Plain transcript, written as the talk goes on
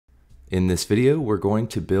In this video, we're going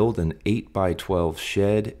to build an 8x12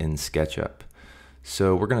 shed in SketchUp.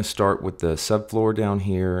 So we're going to start with the subfloor down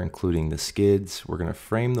here, including the skids. We're going to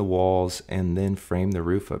frame the walls and then frame the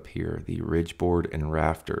roof up here, the ridge board and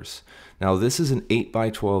rafters. Now this is an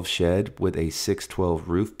 8x12 shed with a 612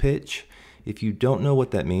 roof pitch. If you don't know what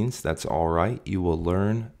that means, that's all right. You will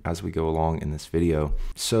learn as we go along in this video.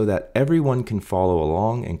 So that everyone can follow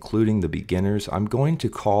along, including the beginners, I'm going to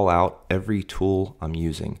call out every tool I'm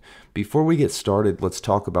using. Before we get started, let's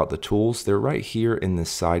talk about the tools. They're right here in this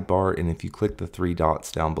sidebar, and if you click the three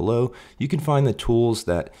dots down below, you can find the tools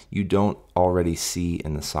that you don't already see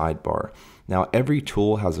in the sidebar. Now, every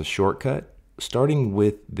tool has a shortcut. Starting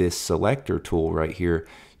with this selector tool right here,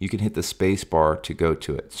 you can hit the space bar to go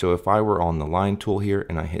to it. So if I were on the line tool here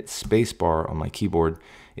and I hit space bar on my keyboard,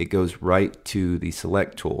 it goes right to the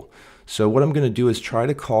select tool. So what I'm going to do is try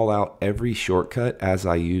to call out every shortcut as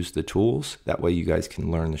I use the tools. That way you guys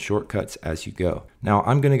can learn the shortcuts as you go. Now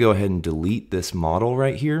I'm going to go ahead and delete this model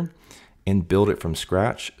right here and build it from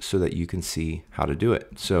scratch so that you can see how to do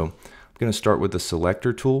it. So I'm going to start with the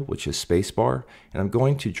selector tool, which is spacebar, and I'm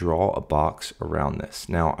going to draw a box around this.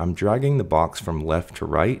 Now I'm dragging the box from left to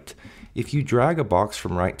right. If you drag a box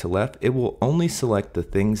from right to left, it will only select the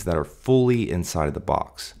things that are fully inside of the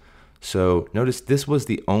box. So notice this was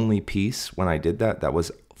the only piece when I did that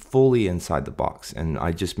was fully inside the box, and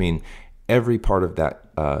I just mean every part of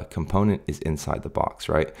that component is inside the box,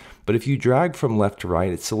 right? But if you drag from left to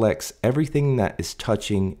right, it selects everything that is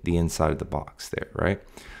touching the inside of the box there, right?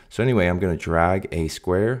 So anyway, I'm going to drag a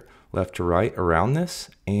square left to right around this,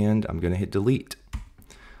 and I'm going to hit delete.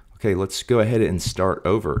 Okay, let's go ahead and start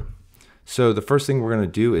over. So the first thing we're going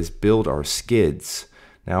to do is build our skids.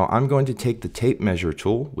 Now I'm going to take the tape measure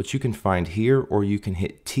tool, which you can find here, or you can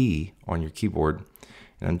hit T on your keyboard,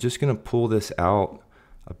 and I'm just going to pull this out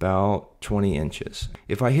about 20 inches.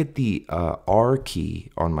 If I hit the R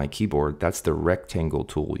key on my keyboard, that's the rectangle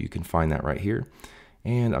tool. You can find that right here.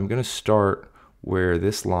 And I'm going to start where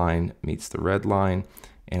this line meets the red line,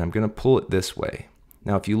 and I'm going to pull it this way.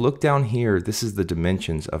 Now if you look down here, this is the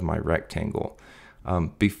dimensions of my rectangle.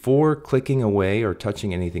 Before clicking away or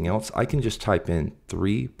touching anything else, I can just type in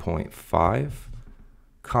 3.5,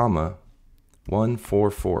 comma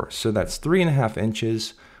 144. So that's 3.5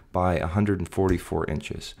 inches by 144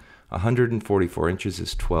 inches. 144 inches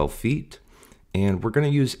is 12 feet, and we're going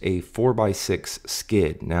to use a 4x6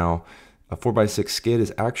 skid. Now a 4x6 skid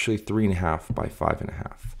is actually 3.5 by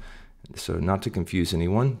 5.5. So not to confuse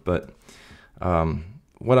anyone, but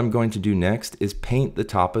what I'm going to do next is paint the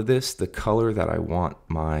top of this the color that I want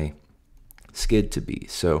my skid to be.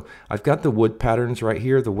 So I've got the wood patterns right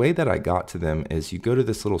here. The way that I got to them is you go to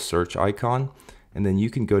this little search icon, and then you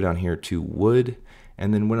can go down here to wood.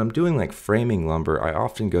 And then when I'm doing like framing lumber, I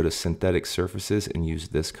often go to synthetic surfaces and use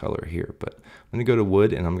this color here. But I'm going to go to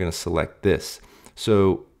wood, and I'm going to select this.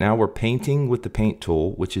 So now we're painting with the paint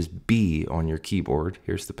tool, which is B on your keyboard.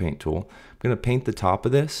 Here's the paint tool. I'm going to paint the top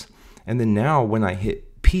of this. And then now when I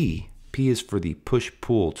hit P, P is for the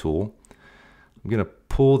push-pull tool, I'm going to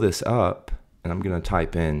pull this up, and I'm going to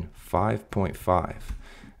type in 5.5.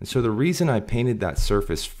 And so the reason I painted that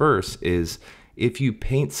surface first is if you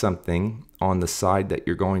paint something on the side that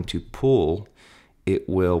you're going to pull, it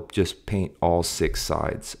will just paint all 6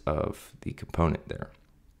 sides of the component there.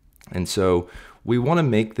 And so we want to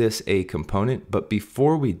make this a component, but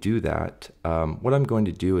before we do that, what I'm going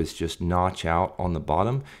to do is just notch out on the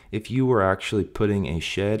bottom. If you were actually putting a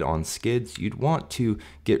shed on skids, you'd want to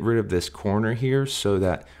get rid of this corner here so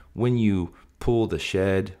that when you pull the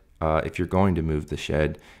shed, if you're going to move the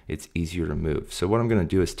shed, it's easier to move. So what I'm going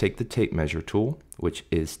to do is take the tape measure tool, which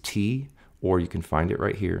is T, or you can find it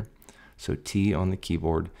right here. So T on the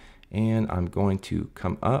keyboard, and I'm going to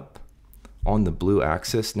come up on the blue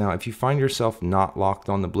axis. Now if you find yourself not locked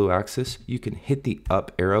on the blue axis, you can hit the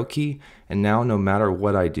up arrow key, and now no matter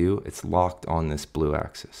what I do, it's locked on this blue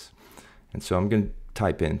axis. And so I'm going to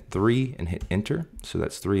type in 3 and hit enter. So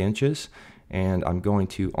that's 3 inches. And I'm going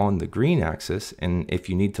to on the green axis, and if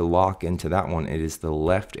you need to lock into that one, it is the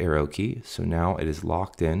left arrow key. So now it is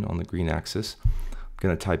locked in on the green axis. I'm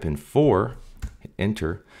going to type in 4, hit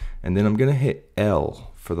enter, and then I'm going to hit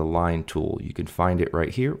L for the line tool. You can find it right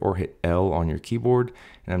here, or hit L on your keyboard,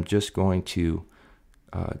 and I'm just going to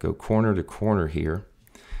go corner to corner here.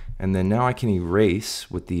 And then now I can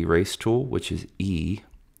erase with the erase tool, which is E,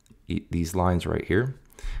 these lines right here.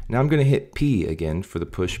 Now I'm going to hit P again for the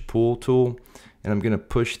push-pull tool, and I'm going to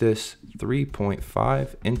push this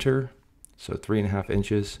 3.5, enter, so 3.5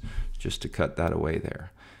 inches, just to cut that away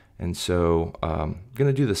there. And so I'm going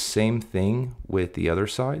to do the same thing with the other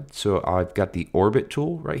side. So I've got the orbit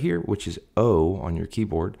tool right here, which is O on your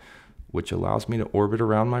keyboard. which allows me to orbit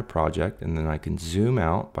around my project, and then I can zoom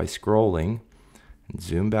out by scrolling and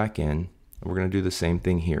zoom back in. And we're going to do the same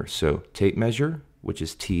thing here. So tape measure, which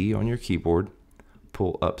is T on your keyboard,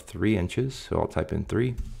 pull up 3 inches. So I'll type in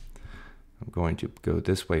 3. I'm going to go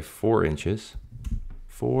this way 4 inches.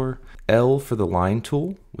 4. L for the line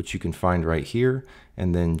tool, which you can find right here,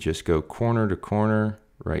 and then just go corner to corner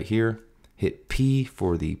right here. Hit P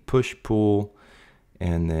for the push pull,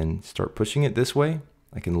 and then start pushing it this way.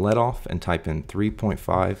 I can let off and type in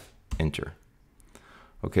 3.5, enter.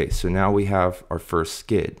 Okay, so now we have our first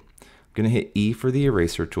skid. I'm going to hit E for the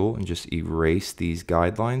eraser tool and just erase these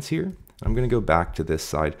guidelines here. I'm going to go back to this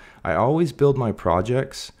side. I always build my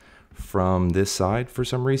projects from this side for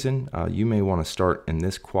some reason. You may want to start in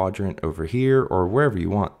this quadrant over here or wherever you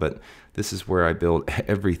want, but this is where I build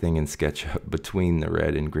everything in SketchUp between the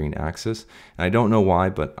red and green axis. And I don't know why,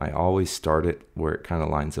 but I always start it where it kind of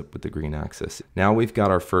lines up with the green axis. Now we've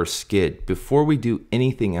got our first skid. Before we do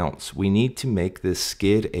anything else, we need to make this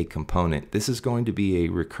skid a component. This is going to be a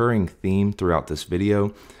recurring theme throughout this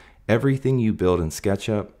video. Everything you build in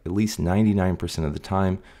SketchUp, at least 99% of the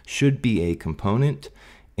time, should be a component.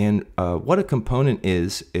 And what a component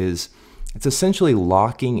is it's essentially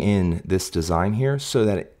locking in this design here so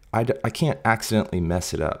that I can't accidentally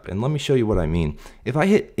mess it up. And let me show you what I mean. If I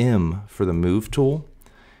hit M for the move tool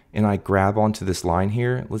and I grab onto this line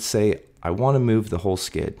here, let's say I want to move the whole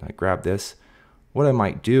skid. I grab this. What I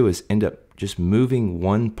might do is end up just moving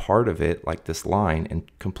one part of it, like this line, and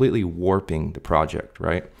completely warping the project,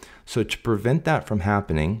 right? So to prevent that from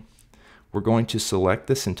happening, we're going to select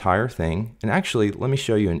this entire thing. And actually, let me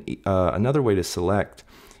show you another way to select.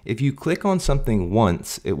 If you click on something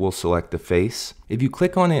once, it will select the face. If you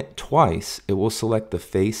click on it twice, it will select the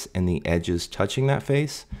face and the edges touching that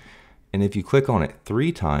face. And if you click on it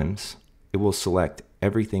 3 times, it will select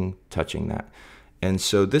everything touching that. And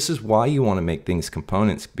so this is why you want to make things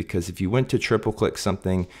components, because if you went to triple click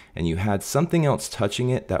something and you had something else touching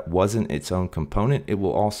it that wasn't its own component, it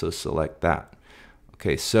will also select that.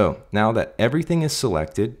 Okay, so now that everything is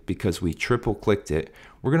selected because we triple clicked it,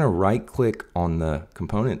 we're going to right click on the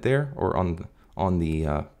component there, or on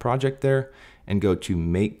the project there, and go to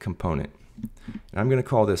make component. And I'm going to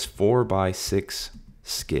call this 4x6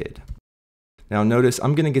 skid. Now notice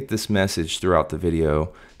I'm going to get this message throughout the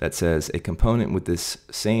video that says a component with this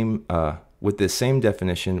same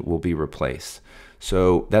definition will be replaced.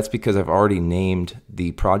 So that's because I've already named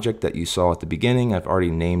the project that you saw at the beginning. I've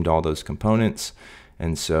already named all those components.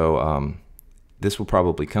 And so this will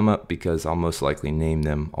probably come up because I'll most likely name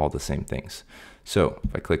them all the same things. So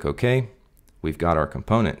if I click OK, we've got our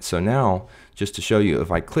component. So now, just to show you, if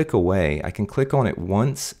I click away, I can click on it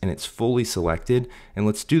once and it's fully selected. And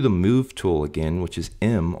let's do the move tool again, which is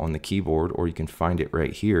M on the keyboard, or you can find it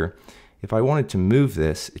right here. If I wanted to move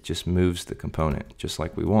this, it just moves the component just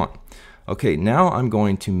like we want. Okay, now I'm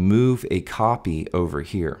going to move a copy over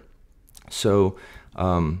here. So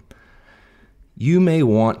you may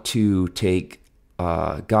want to take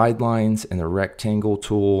guidelines and the rectangle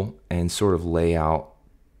tool and sort of lay out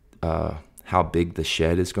how big the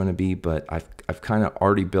shed is going to be, but I've kind of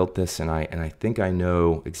already built this, and I think I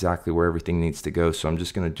know exactly where everything needs to go, so I'm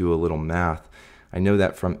just going to do a little math. I know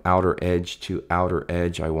that from outer edge to outer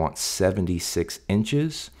edge I want 76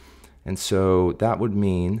 inches, and so that would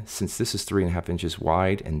mean, since this is 3.5 inches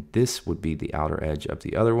wide and this would be the outer edge of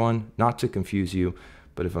the other one, not to confuse you,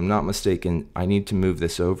 but if I'm not mistaken, I need to move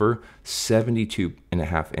this over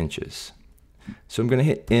 72.5 inches. So I'm going to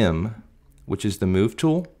hit M, which is the move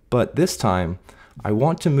tool, but this time I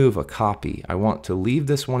want to move a copy. I want to leave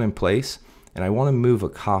this one in place, and I want to move a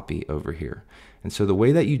copy over here. And so the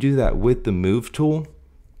way that you do that with the move tool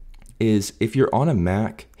is, if you're on a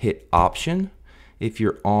Mac, hit Option. If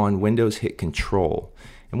you're on Windows, hit Control.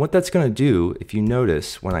 And what that's going to do, if you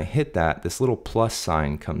notice, when I hit that, this little plus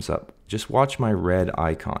sign comes up. Just watch my red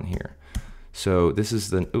icon here. So this is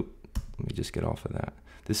the, let me just get off of that.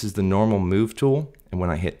 This is the normal move tool, and when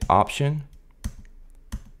I hit Option,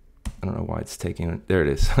 I don't know why it's taking, there it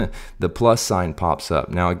is. The plus sign pops up.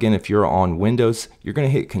 Now again, if you're on Windows, you're going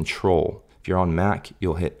to hit Control. If you're on Mac,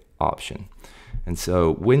 you'll hit Option. And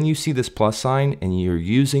so when you see this plus sign and you're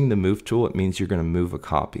using the move tool, it means you're going to move a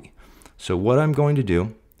copy. So what I'm going to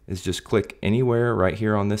do is just click anywhere right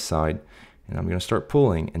here on this side, and I'm going to start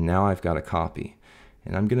pulling, and now I've got a copy.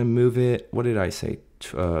 And I'm going to move it, what did I say,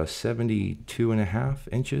 72.5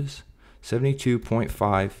 inches?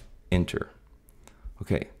 72.5, enter.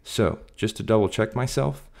 Okay, so just to double check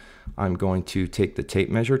myself, I'm going to take the tape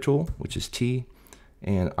measure tool, which is T,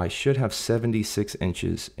 and I should have 76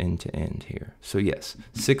 inches end to end here. So yes,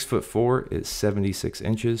 6'4" is 76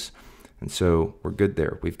 inches. And so we're good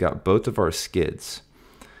there. We've got both of our skids.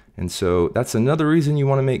 And so that's another reason you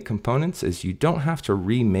want to make components, is you don't have to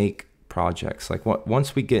remake projects. Like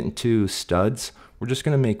once we get into studs, we're just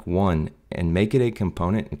going to make one and make it a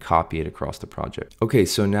component and copy it across the project. Okay,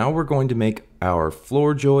 so now we're going to make our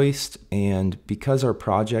floor joist, and because our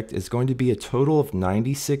project is going to be a total of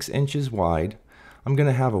 96 inches wide, I'm going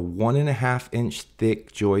to have a 1.5 inch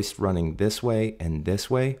thick joist running this way and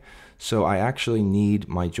this way. So I actually need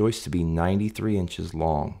my joist to be 93 inches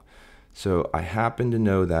long. So I happen to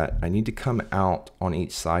know that I need to come out on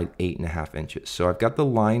each side 8.5 inches. So I've got the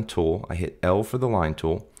line tool. I hit L for the line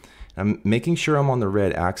tool. I'm making sure I'm on the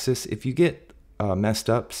red axis. If you get messed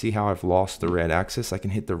up, see how I've lost the red axis? I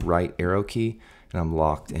can hit the right arrow key and I'm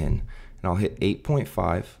locked in. And I'll hit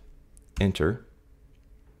 8.5, enter.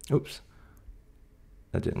 Oops,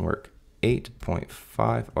 that didn't work.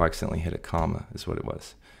 8.5, oh, I accidentally hit a comma is what it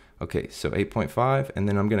was. Okay, so 8.5, and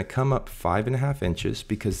then I'm gonna come up 5.5 inches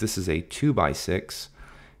because this is a 2x6,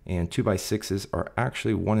 and 2x6s are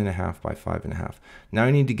actually 1.5 by 5.5. Now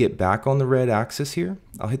I need to get back on the red axis here.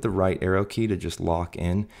 I'll hit the right arrow key to just lock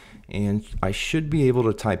in, and I should be able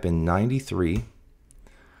to type in 93.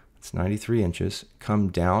 It's 93 inches. Come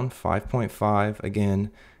down 5.5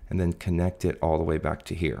 again, and then connect it all the way back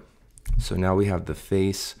to here. So now we have the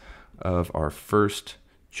face of our first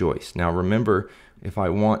joist. Now remember, if I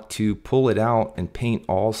want to pull it out and paint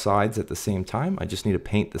all sides at the same time, I just need to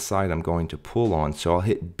paint the side I'm going to pull on. So I'll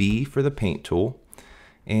hit B for the paint tool.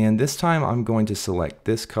 And this time I'm going to select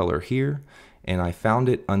this color here. And I found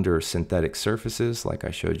it under synthetic surfaces like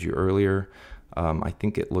I showed you earlier. I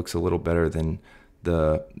think it looks a little better than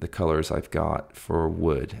the colors I've got for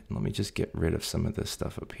wood. Let me just get rid of some of this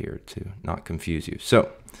stuff up here to not confuse you.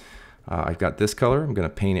 So I've got this color. I'm going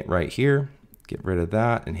to paint it right here. Get rid of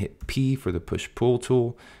that and hit P for the push-pull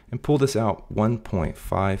tool and pull this out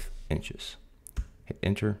 1.5 inches. Hit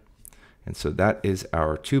enter. And so that is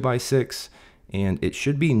our 2x6, and it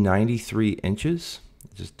should be 93 inches.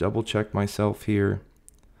 Just double check myself here.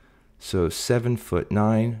 So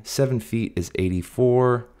 7'9", 7 feet is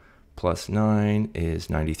 84, plus 9 is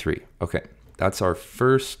 93. Okay, that's our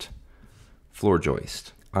first floor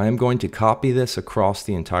joist. I am going to copy this across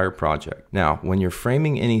the entire project. Now, when you're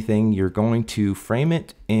framing anything, you're going to frame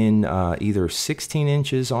it in either 16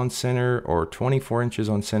 inches on center or 24 inches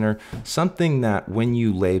on center, something that when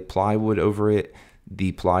you lay plywood over it,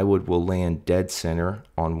 the plywood will land dead center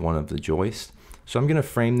on one of the joists. So I'm going to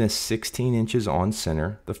frame this 16 inches on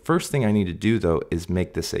center. The first thing I need to do though is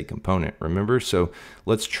make this a component, remember? So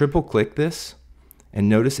let's triple click this. And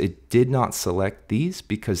notice it did not select these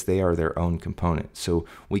because they are their own component. So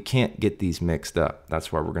we can't get these mixed up.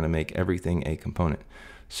 That's why we're going to make everything a component.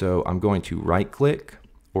 So I'm going to right click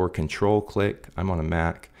or control click. I'm on a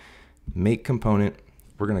Mac. Make component.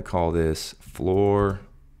 We're going to call this floor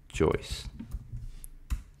joist.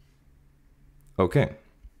 Okay.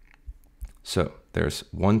 So there's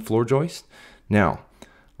one floor joist. Now,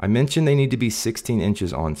 I mentioned they need to be 16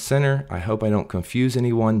 inches on center. I hope I don't confuse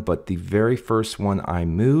anyone, but the very first one I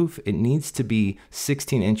move, it needs to be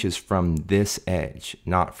 16 inches from this edge,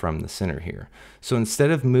 not from the center here. So instead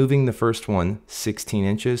of moving the first one 16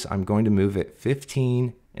 inches, I'm going to move it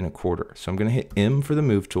 15.25. So I'm going to hit M for the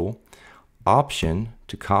move tool, Option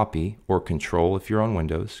to copy, or Control if you're on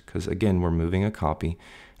Windows, because again, we're moving a copy.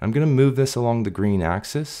 I'm going to move this along the green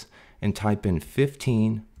axis and type in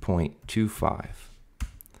 15.25.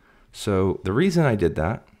 So the reason I did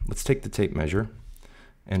that, let's take the tape measure,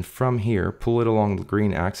 and from here, pull it along the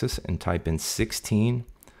green axis and type in 16.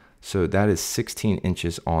 So that is 16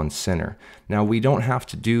 inches on center. Now we don't have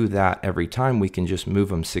to do that every time. We can just move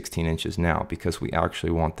them 16 inches now because we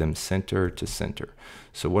actually want them center to center.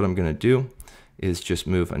 So what I'm going to do is just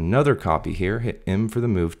move another copy here, hit M for the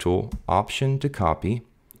move tool, Option to copy,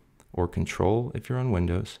 or Control if you're on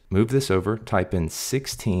Windows. Move this over, type in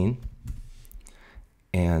 16.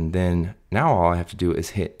 And then now all I have to do is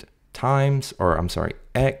hit times, or I'm sorry,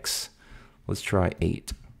 X. Let's try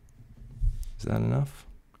 8. Is that enough?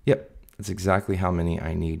 Yep, that's exactly how many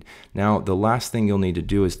I need. Now the last thing you'll need to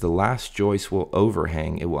do is the last joist will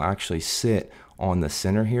overhang. It will actually sit on the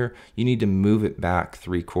center here. You need to move it back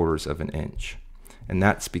 3/4 of an inch. And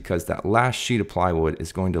that's because that last sheet of plywood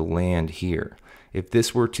is going to land here. If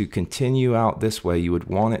this were to continue out this way, you would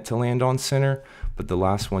want it to land on center, but the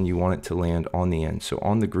last one you want it to land on the end. So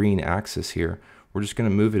on the green axis here, we're just going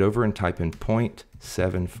to move it over and type in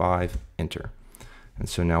 0.75, enter. And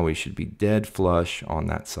so now we should be dead flush on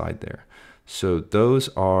that side there. So those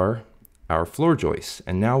are our floor joists.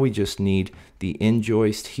 And now we just need the end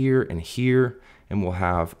joist here, and we'll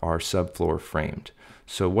have our subfloor framed.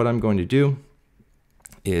 So what I'm going to do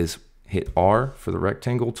is hit R for the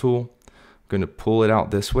rectangle tool. I'm going to pull it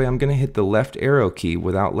out this way. I'm going to hit the left arrow key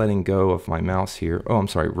without letting go of my mouse here. Oh, I'm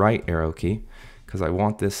sorry, right arrow key, because I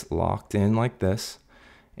want this locked in like this.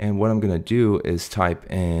 And what I'm going to do is type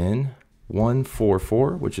in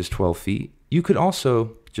 144, which is 12 feet. You could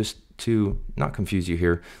also, just to not confuse you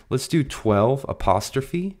here, let's do 12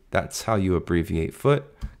 apostrophe. That's how you abbreviate foot,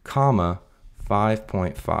 comma,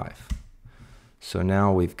 5.5. So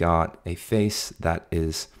now we've got a face that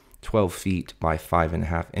is 12 feet by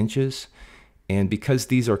 5.5 inches. And because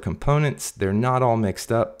these are components, they're not all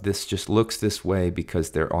mixed up. This just looks this way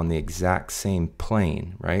because they're on the exact same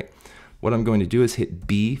plane, right? What I'm going to do is hit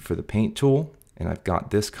B for the paint tool, and I've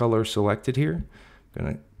got this color selected here. I'm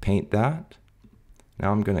going to paint that.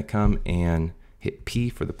 Now I'm going to come and hit P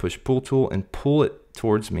for the push-pull tool and pull it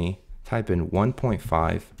towards me. Type in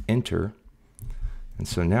 1.5, enter. And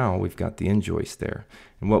so now we've got the end joist there.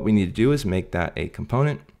 And what we need to do is make that a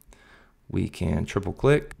component. We can triple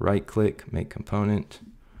click, right click, make component.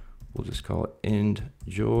 We'll just call it end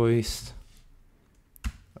joist.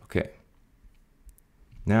 Okay.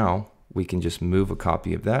 Now we can just move a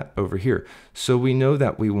copy of that over here. So we know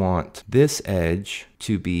that we want this edge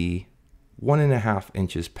to be 1.5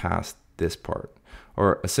 inches past this part.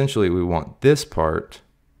 Or essentially we want this part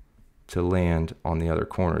to land on the other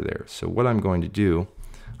corner there. So what I'm going to do,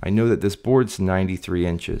 I know that this board's 93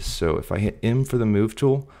 inches. So if I hit M for the move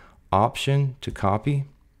tool, option to copy,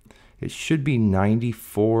 it should be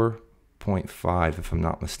 94.5 if I'm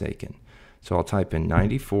not mistaken. So I'll type in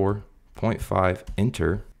 94.5,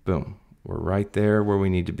 enter, boom. We're right there where we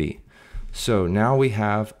need to be. So now we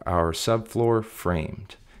have our subfloor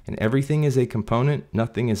framed. And everything is a component,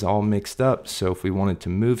 nothing is all mixed up. So if we wanted to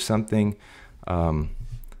move something,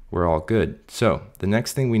 we're all good. So the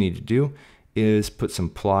next thing we need to do is put some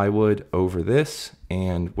plywood over this.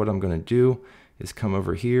 And what I'm going to do is come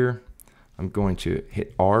over here. I'm going to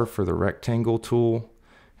hit R for the rectangle tool.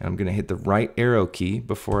 And I'm going to hit the right arrow key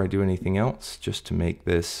before I do anything else, just to make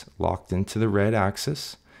this locked into the red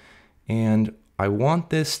axis. And I want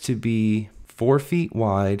this to be 4 feet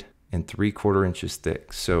wide and 3/4 inches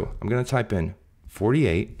thick. So I'm going to type in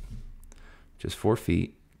 48, just 4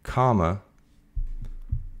 feet, comma,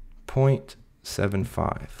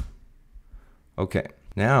 0.75. Okay,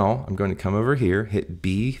 now I'm going to come over here, hit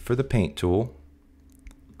B for the paint tool,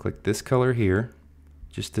 click this color here,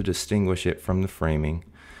 just to distinguish it from the framing,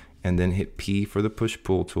 and then hit P for the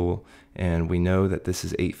push-pull tool. And we know that this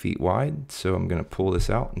is 8 feet wide, so I'm going to pull this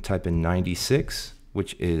out and type in 96,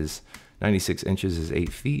 which is 96 inches is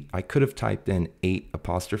 8 feet. I could have typed in 8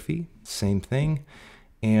 apostrophe, same thing.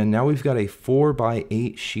 And now we've got a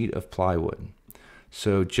 4x8 sheet of plywood.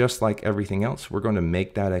 So just like everything else, we're going to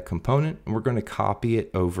make that a component, and we're going to copy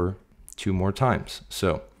it over 2 more times.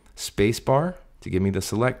 So spacebar to give me the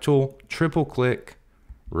select tool, triple click,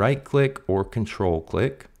 right click or control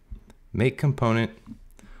click, make component.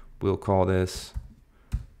 We'll call this,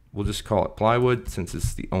 we'll just call it plywood since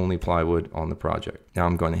it's the only plywood on the project. Now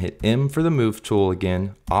I'm going to hit M for the move tool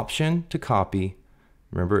again, option to copy.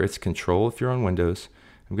 Remember, it's control if you're on Windows.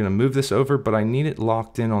 I'm going to move this over, but I need it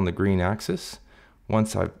locked in on the green axis.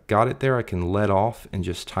 Once I've got it there, I can let off and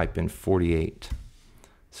just type in 48.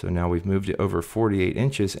 So now we've moved it over 48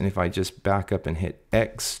 inches. And if I just back up and hit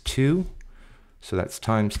X2, so that's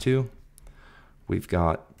times 2, we've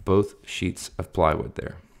got both sheets of plywood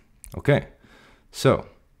there. Okay, so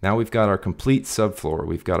now we've got our complete subfloor.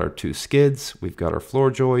 We've got our 2 skids, we've got our floor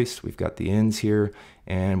joist, we've got the ends here,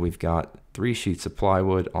 and we've got 3 sheets of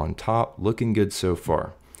plywood on top. Looking good so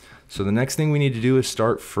far. So the next thing we need to do is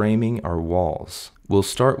start framing our walls. We'll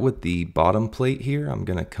start with the bottom plate here. I'm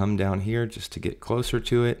going to come down here just to get closer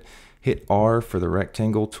to it. Hit R for the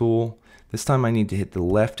rectangle tool. This time I need to hit the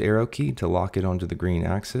left arrow key to lock it onto the green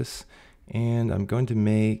axis. And I'm going to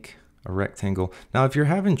make a rectangle. Now if you're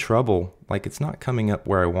having trouble, like it's not coming up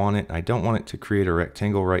where I want it, I don't want it to create a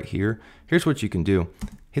rectangle right here, here's what you can do.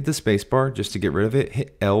 Hit the space bar just to get rid of it.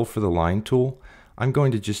 Hit L for the line tool. I'm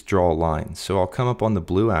going to just draw a line. So I'll come up on the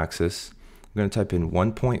blue axis. I'm going to type in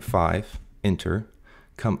 1.5, enter.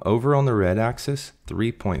 Come over on the red axis,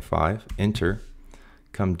 3.5, enter.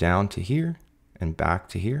 Come down to here and back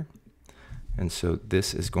to here. And so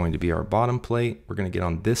this is going to be our bottom plate. We're going to get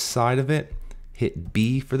on this side of it. Hit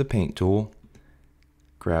B for the paint tool.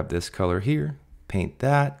 Grab this color here, paint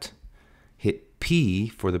that. Hit P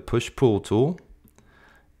for the push-pull tool.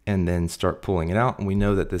 And then start pulling it out. And we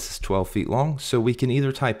know that this is 12 feet long. So we can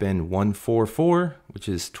either type in 144, which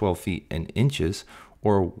is 12 feet in inches,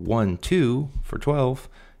 or 12 for 12,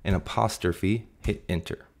 and apostrophe, hit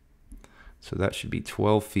enter. So that should be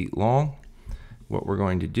 12 feet long. What we're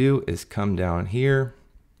going to do is come down here,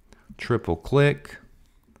 triple click,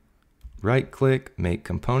 right click, make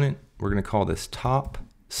component. We're going to call this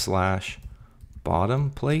top/bottom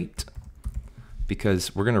plate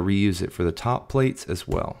because we're going to reuse it for the top plates as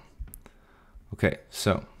well. Okay,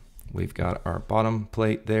 so we've got our bottom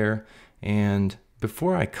plate there, and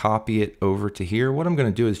before I copy it over to here, what I'm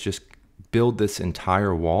going to do is just build this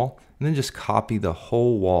entire wall and then just copy the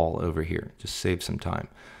whole wall over here. Just save some time.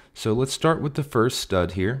 So let's start with the first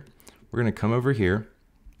stud here. We're going to come over here,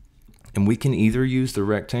 and we can either use the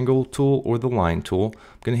rectangle tool or the line tool.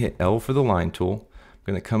 I'm going to hit L for the line tool. I'm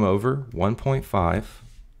going to come over 1.5,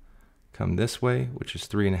 come this way, which is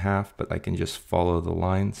 3.5, but I can just follow the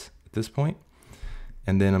lines at this point.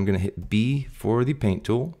 And then I'm going to hit B for the paint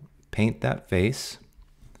tool, paint that face,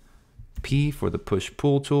 P for the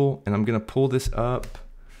push-pull tool, and I'm going to pull this up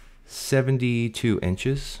 72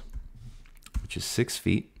 inches, which is 6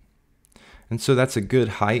 feet. And so that's a good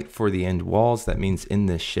height for the end walls. That means in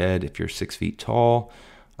this shed, if you're 6 feet tall,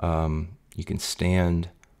 you can stand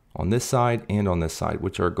on this side and on this side,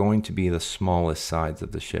 which are going to be the smallest sides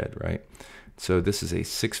of the shed, right? So this is a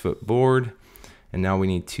 6-foot board, and now we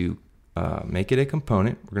need to make it a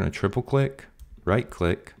component. We're going to triple click, right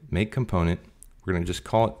click, make component. We're going to just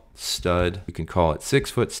call it stud. You can call it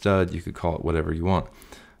 6-foot stud. You could call it whatever you want.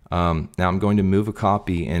 Now I'm going to move a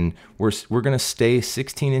copy, and we're going to stay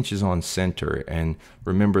 16 inches on center. And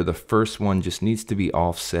remember, the first one just needs to be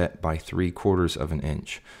offset by 3/4 of an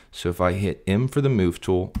inch. So if I hit M for the move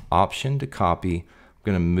tool, option to copy, I'm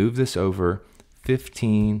going to move this over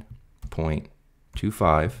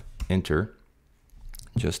 15.25, enter.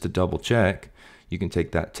 Just to double check, you can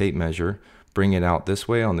take that tape measure, bring it out this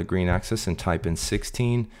way on the green axis and type in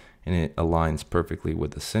 16, and it aligns perfectly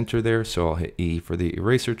with the center there. So I'll hit E for the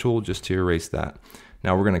eraser tool just to erase that.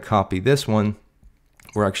 Now we're going to copy this one.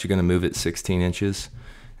 We're actually going to move it 16 inches,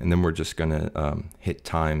 and then we're just going to hit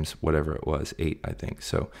times whatever it was, 8, I think.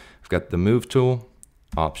 So I've got the move tool,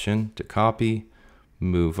 option to copy,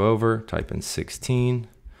 move over, type in 16,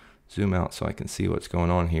 zoom out so I can see what's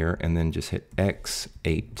going on here, and then just hit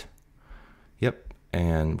X8. Yep,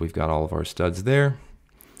 and we've got all of our studs there.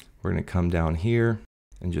 We're going to come down here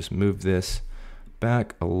and just move this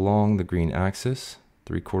back along the green axis,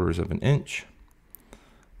 3/4 of an inch.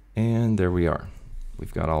 And there we are.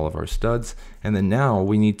 We've got all of our studs. And then now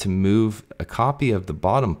we need to move a copy of the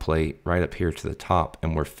bottom plate right up here to the top,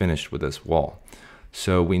 and we're finished with this wall.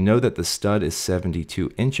 So we know that the stud is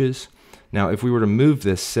 72 inches. Now, if we were to move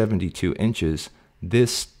this 72 inches, the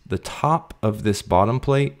top of this bottom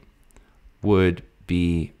plate would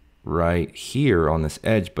be right here on this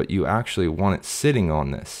edge, but you actually want it sitting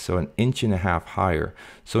on this, so 1.5 inches higher.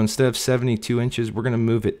 So instead of 72 inches, we're going to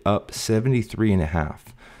move it up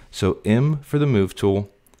 73.5. So M for the move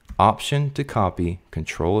tool, option to copy,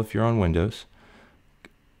 control if you're on Windows.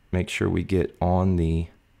 Make sure we get on the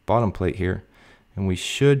bottom plate here, and we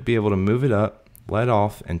should be able to move it up, let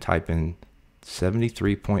off, and type in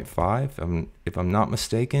 73.5. If I'm not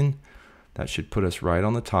mistaken, that should put us right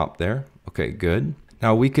on the top there. Okay, good.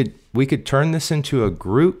 Now we could turn this into a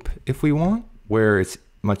group if we want, where it's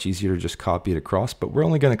much easier to just copy it across, but we're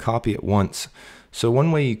only going to copy it once. So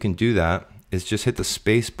one way you can do that is just hit the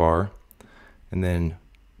space bar and then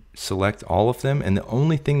select all of them, and the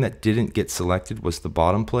only thing that didn't get selected was the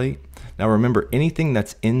bottom plate. Now remember, anything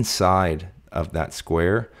that's inside of that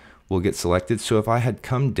square will get selected. So if I had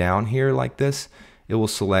come down here like this, it will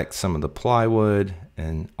select some of the plywood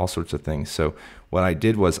and all sorts of things. So what I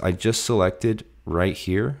did was I just selected right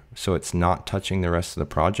here, so it's not touching the rest of the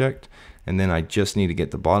project, and then I just need to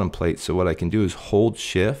get the bottom plate. So what I can do is hold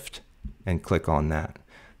shift and click on that.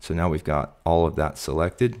 So now we've got all of that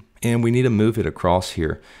selected, and we need to move it across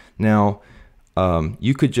here. Now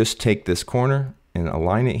you could just take this corner and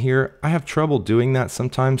align it here. I have trouble doing that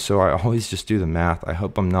sometimes, so I always just do the math. I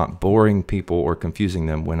hope I'm not boring people or confusing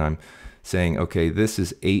them when I'm saying, okay, this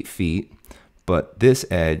is 8 feet, but this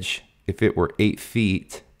edge, if it were 8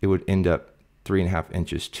 feet, it would end up 3.5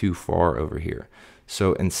 inches too far over here.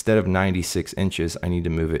 So instead of 96 inches, I need to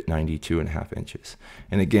move it 92.5 inches.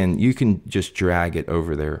 And again, you can just drag it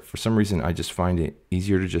over there. For some reason, I just find it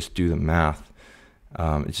easier to just do the math.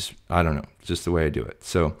 It's just, I don't know, it's just the way I do it.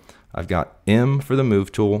 So I've got M for the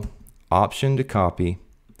move tool, option to copy,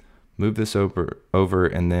 move this over,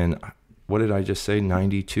 and then what did I just say,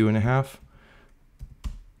 92.5?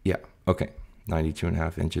 Yeah, okay,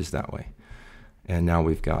 92.5 inches that way. And now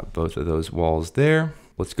we've got both of those walls there.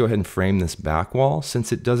 Let's go ahead and frame this back wall.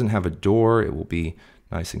 Since it doesn't have a door, it will be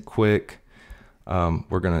nice and quick.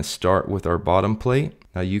 We're gonna start with our bottom plate.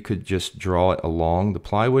 Now you could just draw it along the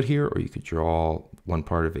plywood here, or you could draw one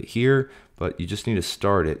part of it here, but you just need to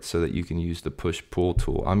start it so that you can use the push-pull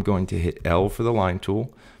tool. I'm going to hit L for the line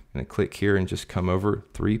tool. I'm going to click here and just come over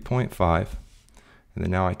 3.5. And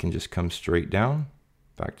then now I can just come straight down,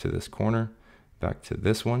 back to this corner, back to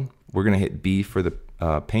this one. We're going to hit B for the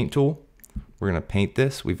paint tool. We're going to paint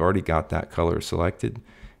this. We've already got that color selected.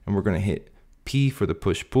 And we're going to hit P for the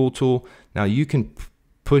push-pull tool. Now you can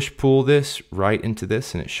push-pull this right into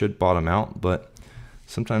this and it should bottom out, but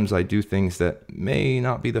sometimes I do things that may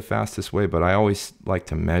not be the fastest way, but I always like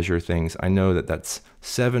to measure things. I know that that's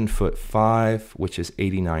 7'5", which is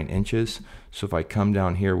 89 inches. So if I come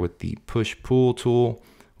down here with the push-pull tool,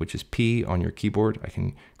 which is P on your keyboard, I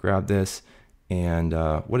can grab this and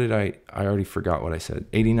what did I already forgot what I said.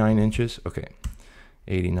 89 inches, okay,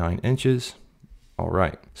 89 inches. All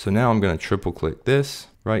right, so now I'm gonna triple click this,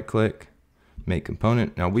 right click, make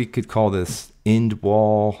component. Now we could call this end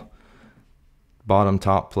wall, bottom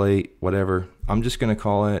top plate, whatever. I'm just going to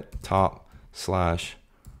call it top/bottom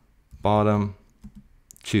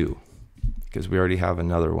 2 because we already have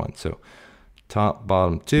another one. So top,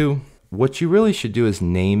 bottom 2. What you really should do is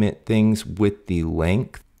name it things with the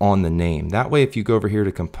length on the name. That way, if you go over here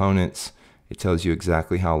to components, it tells you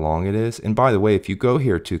exactly how long it is. And by the way, if you go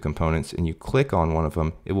here to components and you click on one of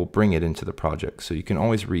them, it will bring it into the project. So you can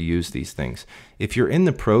always reuse these things. If you're in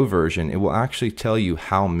the Pro version, it will actually tell you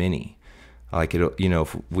how many. Like, it'll, you know,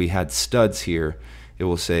 if we had studs here, it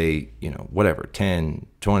will say, you know, whatever, 10,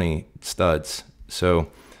 20 studs. So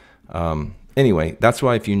anyway, that's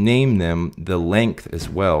why if you name them the length as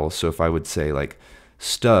well. So if I would say like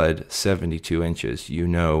stud 72 inches, you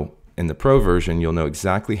know, in the Pro version, you'll know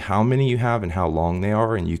exactly how many you have and how long they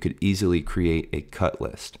are, and you could easily create a cut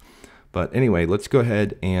list. But anyway, let's go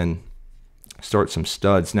ahead and start some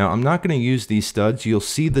studs. Now, I'm not going to use these studs. You'll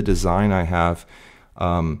see the design I have.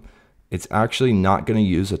 It's actually not going to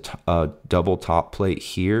use a double top plate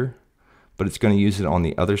here, but it's going to use it on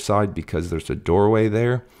the other side because there's a doorway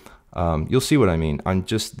there. You'll see what I mean.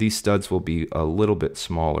 These studs will be a little bit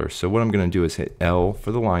smaller. So what I'm going to do is hit L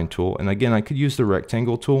for the line tool. And again, I could use the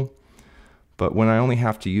rectangle tool, but when I only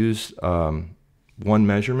have to use one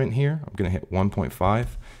measurement here, I'm going to hit 1.5,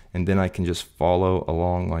 and then I can just follow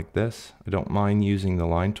along like this. I don't mind using the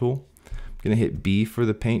line tool. I'm going to hit B for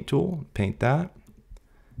the paint tool, paint that.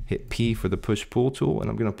 Hit P for the push-pull tool, and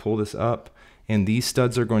I'm going to pull this up. And these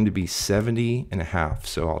studs are going to be 70.5.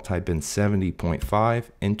 So I'll type in 70.5,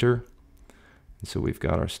 enter. And so we've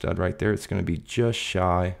got our stud right there. It's going to be just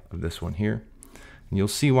shy of this one here. And you'll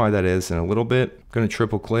see why that is in a little bit. I'm going to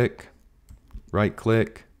triple click, right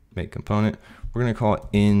click, make component. We're going to call it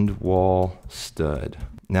end wall stud.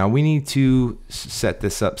 Now we need to set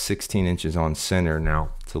this up 16 inches on center.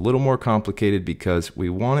 Now it's a little more complicated because we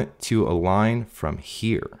want it to align from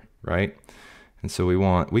here, right? And so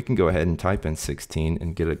we can go ahead and type in 16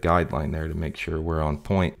 and get a guideline there to make sure we're on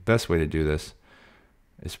point. Best way to do this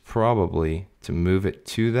is probably to move it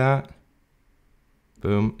to that.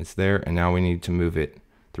 Boom, it's there. And now we need to move it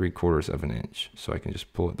 3/4 of an inch. So I can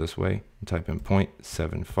just pull it this way and type in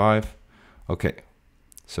 0.75. Okay,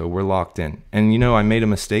 so we're locked in. And you know, I made a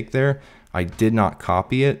mistake there. I did not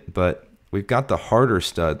copy it, but we've got the harder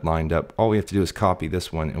stud lined up. All we have to do is copy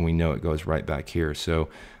this one, and we know it goes right back here. So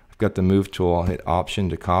I've got the move tool. I'll hit Option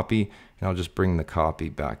to copy, and I'll just bring the copy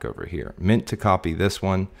back over here. Meant to copy this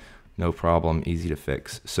one, no problem, easy to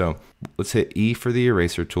fix. So let's hit E for the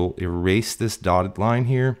eraser tool, erase this dotted line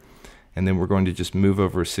here, and then we're going to just move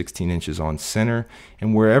over 16 inches on center,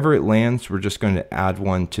 and wherever it lands, we're just going to add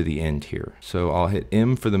one to the end here. So I'll hit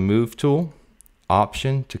M for the move tool,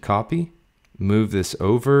 Option to copy, move this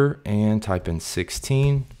over and type in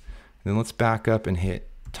 16. And then let's back up and hit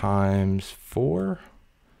 ×4.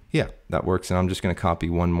 Yeah, that works. And I'm just going to copy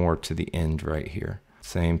one more to the end right here.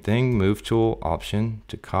 Same thing, move tool, Option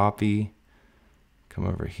to copy, come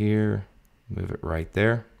over here, move it right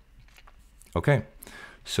there. Okay,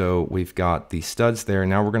 so we've got the studs there.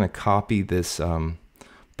 Now we're going to copy this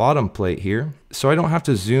bottom plate here. So I don't have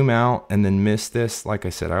to zoom out and then miss this. Like I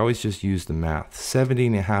said, I always just use the math.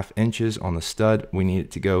 70.5 inches on the stud. We need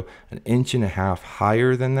it to go 1.5 inches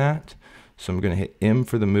higher than that. So I'm going to hit M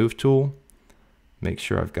for the move tool. Make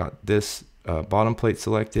sure I've got this bottom plate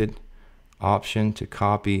selected. Option to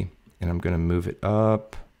copy, and I'm going to move it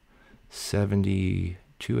up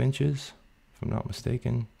 72 inches, if I'm not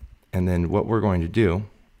mistaken. And then what we're going to do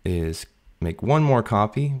is make one more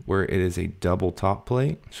copy where it is a double top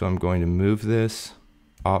plate. So I'm going to move this,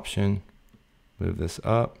 Option, move this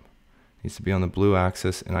up. It needs to be on the blue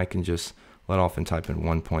axis, and I can just let off and type in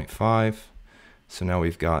 1.5. So now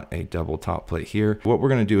we've got a double top plate here. What we're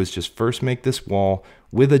going to do is just first make this wall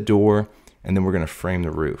with a door, and then we're going to frame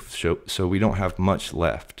the roof. So we don't have much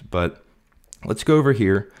left, but let's go over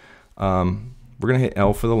here. We're going to hit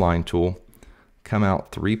L for the line tool, come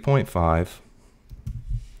out 3.5,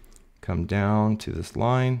 come down to this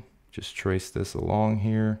line, just trace this along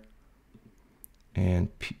here, and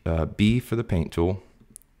B for the paint tool,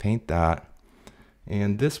 paint that.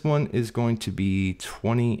 And this one is going to be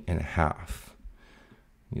 20.5.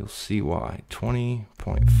 You'll see why,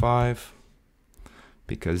 20.5,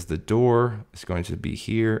 because the door is going to be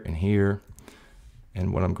here and here.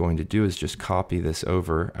 And what I'm going to do is just copy this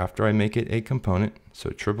over after I make it a component.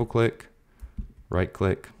 So triple click, right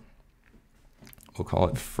click, we'll call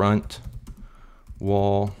it front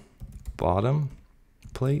wall bottom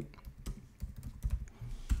plate.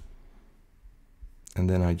 And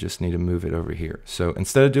then I just need to move it over here. So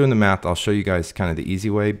instead of doing the math, I'll show you guys kind of the easy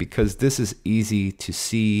way, because this is easy to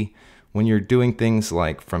see. When you're doing things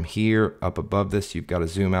like from here up above this, you've got to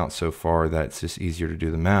zoom out so far that it's just easier to do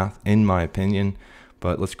the math, in my opinion.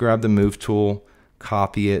 But let's grab the move tool,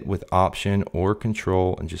 copy it with Option or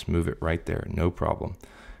Control, and just move it right there, no problem.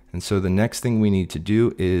 And so the next thing we need to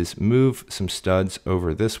do is move some studs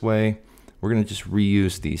over this way. We're going to just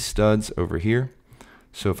reuse these studs over here.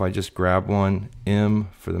 So if I just grab one, M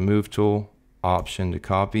for the move tool, Option to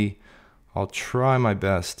copy, I'll try my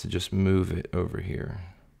best to just move it over here.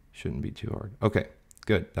 Shouldn't be too hard. Okay,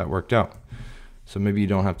 good, that worked out. So maybe you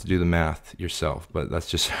don't have to do the math yourself, but that's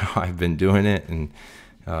just how I've been doing it, and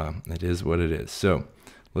it is what it is. So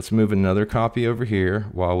let's move another copy over here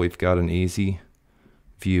while we've got an easy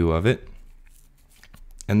view of it.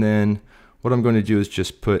 And then what I'm going to do is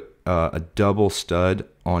just put a double stud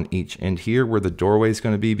on each end here where the doorway is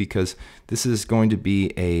going to be, because this is going to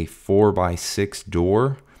be a 4x6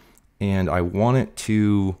 door, and I want it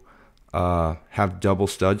to have double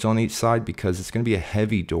studs on each side because it's going to be a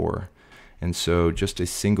heavy door. And so just a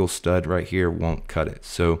single stud right here won't cut it.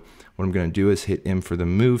 So what I'm going to do is hit M for the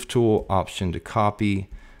move tool, Option to copy.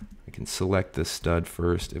 I can select this stud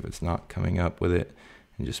first if it's not coming up with it,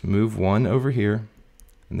 and just move one over here,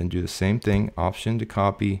 and then do the same thing, Option to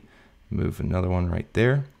copy, move another one right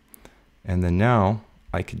there. And then now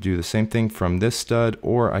I could do the same thing from this stud,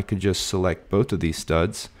 or I could just select both of these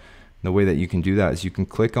studs. The way that you can do that is you can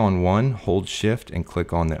click on one, hold Shift, and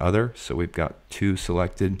click on the other. So we've got two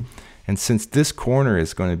selected. And since this corner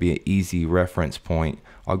is going to be an easy reference point,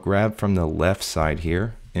 I'll grab from the left side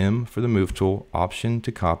here, M for the move tool, Option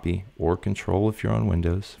to copy, or Control if you're on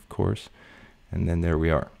Windows, of course. And then there we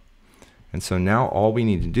are. And so now all we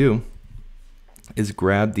need to do is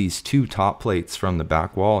grab these two top plates from the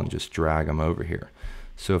back wall and just drag them over here.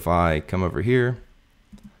 So if I come over here,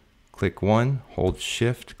 click one, hold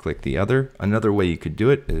Shift, click the other. Another way you could do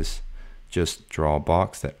it is just draw a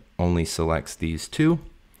box that only selects these two.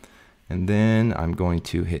 And then I'm going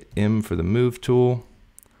to hit M for the move tool,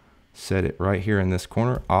 set it right here in this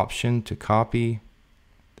corner, Option to copy.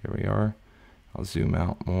 There we are. I'll zoom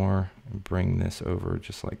out more and bring this over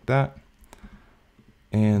just like that.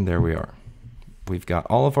 And there we are. We've got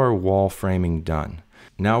all of our wall framing done.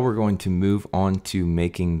 Now we're going to move on to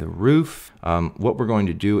making the roof. What we're going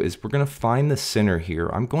to do is we're going to find the center here.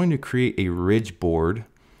 I'm going to create a ridge board,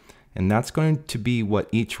 and that's going to be what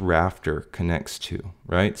each rafter connects to,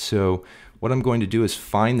 right? So what I'm going to do is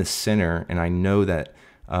find the center, and I know that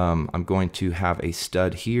I'm going to have a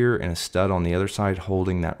stud here and a stud on the other side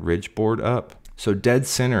holding that ridge board up. So dead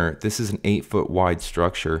center, this is an 8-foot wide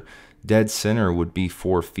structure. Dead center would be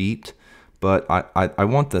 4 feet, but I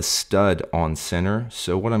want the stud on center.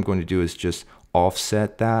 So what I'm going to do is just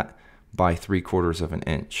offset that by 3/4 of an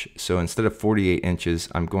inch. So instead of 48 inches,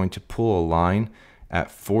 I'm going to pull a line at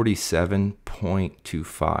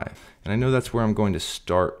 47.25. And I know that's where I'm going to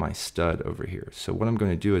start my stud over here. So what I'm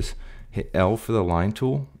going to do is hit L for the line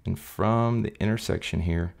tool, and from the intersection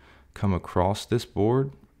here, come across this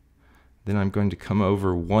board. Then I'm going to come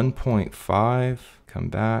over 1.5, come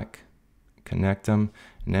back, connect them.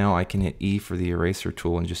 Now I can hit E for the eraser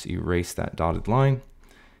tool and just erase that dotted line.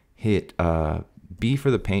 Hit B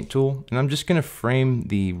for the paint tool, and I'm just going to frame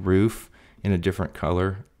the roof in a different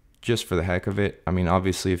color just for the heck of it. I mean,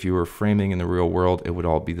 obviously if you were framing in the real world, it would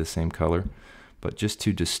all be the same color, but just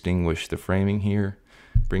to distinguish the framing here,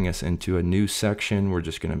 bring us into a new section, we're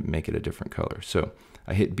just going to make it a different color. So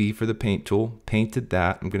I hit B for the paint tool, painted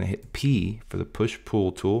that. I'm going to hit P for the push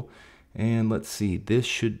pull tool, and let's see, this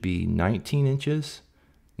should be 19 inches,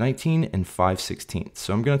 19 and 5/16.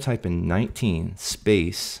 So I'm going to type in 19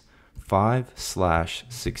 space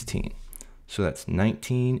 5/16. So that's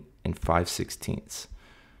 19 and 5/16.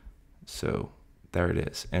 So there it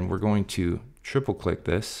is. And we're going to triple click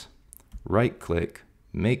this, right click,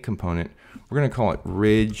 make component. We're going to call it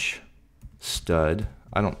ridge stud.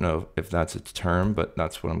 I don't know if that's a term, but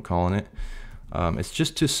that's what I'm calling it. It's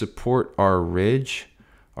just to support our ridge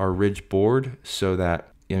board, so that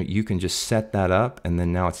you can just set that up, and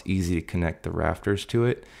then now it's easy to connect the rafters to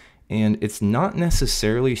it. And it's not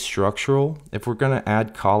necessarily structural. If we're going to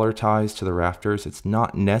add collar ties to the rafters, it's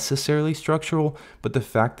not necessarily structural, but the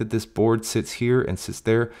fact that this board sits here and sits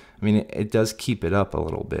there, I mean, it does keep it up a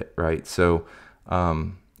little bit, right? So,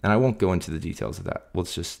 and I won't go into the details of that.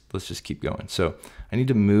 Let's just keep going. So I need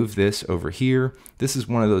to move this over here. This is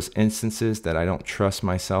one of those instances that I don't trust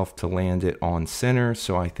myself to land it on center.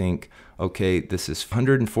 So I think, okay, this is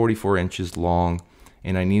 144 inches long,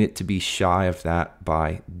 and I need it to be shy of that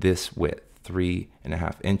by this width,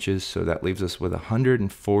 3.5 inches. So that leaves us with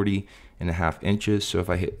 140.5 inches. So if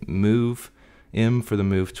I hit move, M for the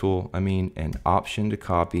move tool, and option to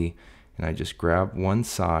copy, and I just grab one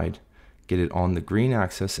side, get it on the green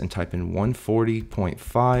axis, and type in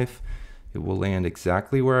 140.5, it will land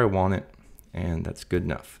exactly where I want it, and that's good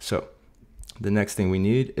enough. So the next thing we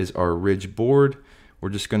need is our ridge board. We're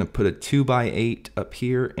just going to put a 2x8 up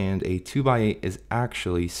here, and a 2x8 is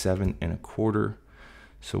actually 7.25.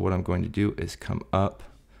 So what I'm going to do is come up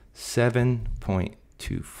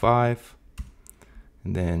 7.25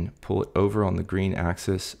 and then pull it over on the green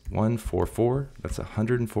axis, 144. That's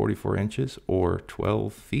 144 inches or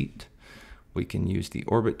 12 feet. We can use the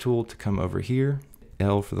orbit tool to come over here,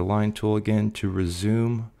 L for the line tool again to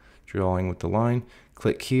resume drawing with the line.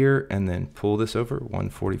 Click here and then pull this over,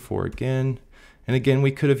 144 again. And again,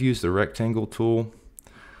 we could have used the rectangle tool.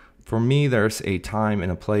 For me, there's a time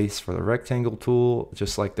and a place for the rectangle tool,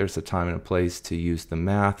 just like there's a time and a place to use the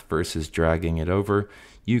math versus dragging it over.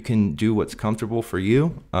 You can do what's comfortable for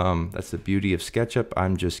you. That's the beauty of SketchUp.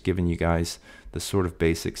 I'm just giving you guys the sort of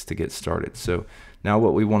basics to get started. So now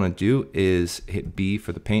what we want to do is hit B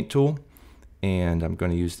for the paint tool, and I'm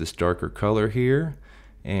going to use this darker color here,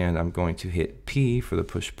 and I'm going to hit P for the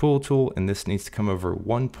push-pull tool, and this needs to come over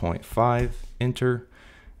 1.5, enter.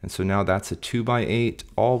 And so now that's a 2x8.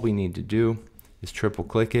 All we need to do is triple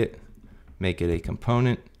click it, make it a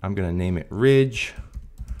component. I'm going to name it ridge,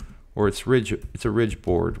 or it's a ridge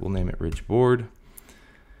board. We'll name it ridge board.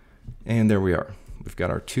 And there we are. We've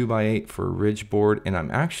got our 2x8 for a ridge board, and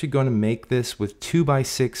I'm actually going to make this with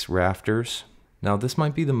 2x6 rafters. Now this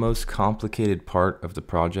might be the most complicated part of the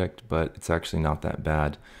project, but it's actually not that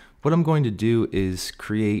bad. What I'm going to do is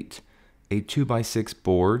create a 2x6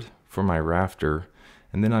 board for my rafter,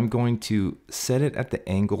 and then I'm going to set it at the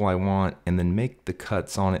angle I want, and then make the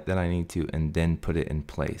cuts on it that I need to, and then put it in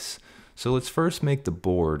place. So let's first make the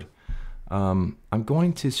board. I'm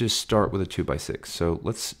going to just start with a 2x6. So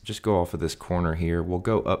let's just go off of this corner here. We'll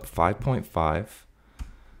go up 5.5,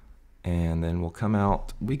 and then we'll come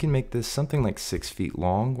out. We can make this something like 6 feet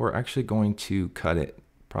long. We're actually going to cut it.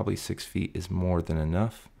 Probably 6 feet is more than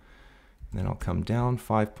enough. And then I'll come down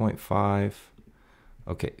 5.5.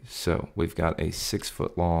 Okay, so we've got a 6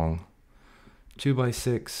 foot long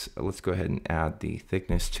 2x6. Let's go ahead and add the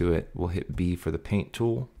thickness to it. We'll hit B for the paint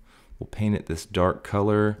tool. We'll paint it this dark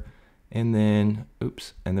color, and then,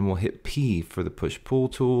 and then we'll hit P for the push-pull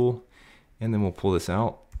tool, and then we'll pull this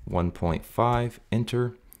out, 1.5,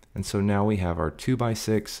 enter. And so now we have our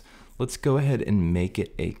 2x6. Let's go ahead and make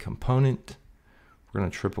it a component. We're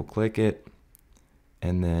going to triple click it.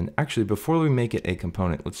 And then actually, before we make it a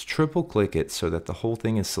component, let's triple click it so that the whole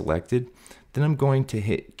thing is selected. Then I'm going to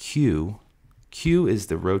hit Q. Q is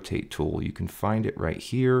the rotate tool. You can find it right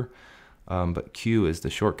here, but Q is the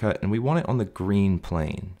shortcut, and we want it on the green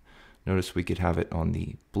plane. Notice we could have it on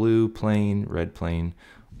the blue plane, red plane.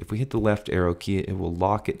 If we hit the left arrow key, it will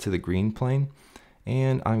lock it to the green plane.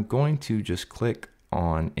 And I'm going to just click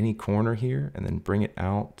on any corner here and then bring it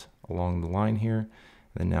out along the line here.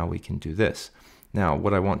 And then now we can do this. Now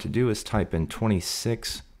what I want to do is type in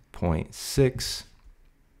 26.6,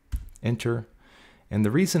 enter. And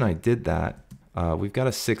the reason I did that, we've got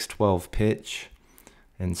a 612 pitch.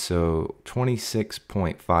 And so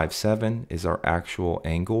 26.57 is our actual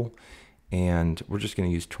angle, and we're just going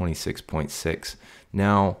to use 26.6.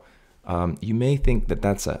 Now, you may think that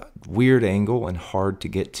that's a weird angle and hard to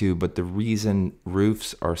get to, but the reason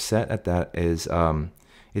roofs are set at that is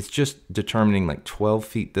it's just determining like 12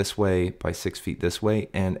 feet this way by 6 feet this way,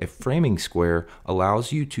 and a framing square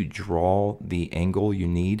allows you to draw the angle you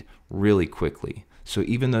need really quickly. So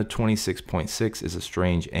even though 26.6 is a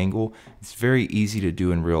strange angle, it's very easy to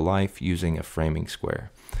do in real life using a framing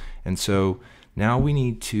square. And so now we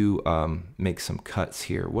need to make some cuts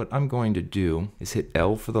here. What I'm going to do is hit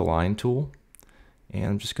L for the line tool, and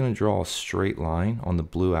I'm just going to draw a straight line on the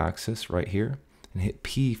blue axis right here, and hit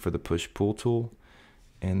P for the push-pull tool,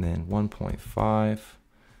 and then 1.5,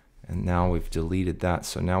 And now we've deleted that.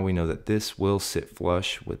 So now we know that this will sit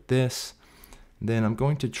flush with this. Then I'm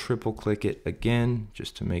going to triple click it again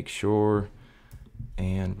just to make sure.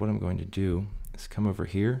 And what I'm going to do is come over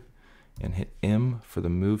here and hit M for the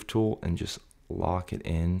move tool and just lock it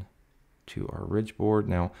in to our ridge board.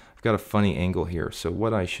 Now I've got a funny angle here. So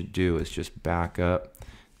what I should do is just back up,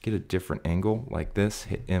 get a different angle like this,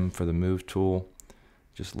 hit M for the move tool,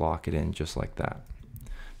 just lock it in just like that.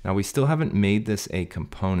 Now we still haven't made this a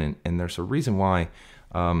component, and there's a reason why.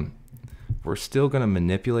 We're still going to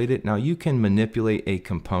manipulate it. Now you can manipulate a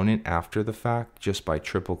component after the fact just by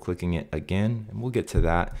triple clicking it again, and we'll get to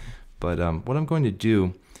that. But what I'm going to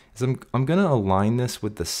do is I'm going to align this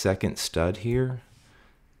with the second stud here.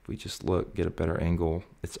 If we just look, get a better angle,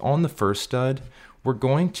 it's on the first stud. We're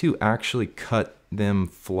going to actually cut them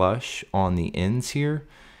flush on the ends here,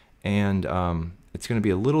 and it's going to be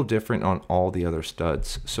a little different on all the other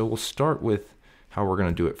studs. So we'll start with how we're going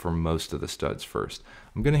to do it for most of the studs first.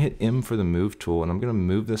 I'm going to hit M for the move tool, and I'm going to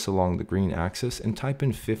move this along the green axis and type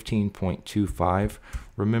in 15.25.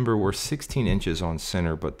 Remember, we're 16 inches on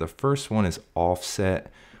center, but the first one is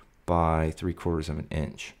offset by 3/4 of an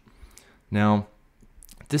inch. Now,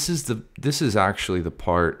 this is actually the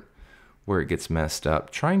part where it gets messed up.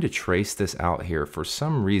 Trying to trace this out here, for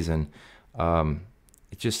some reason,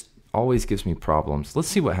 it just always gives me problems. Let's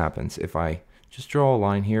see what happens if I just draw a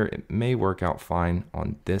line here. It may work out fine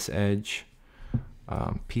on this edge.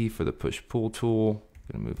 P for the push-pull tool.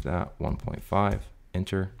 I'm going to move that 1.5.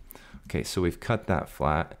 Enter. Okay, so we've cut that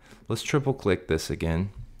flat. Let's triple click this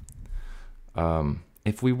again.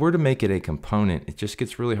 If we were to make it a component, it just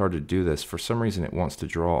gets really hard to do this. For some reason, it wants to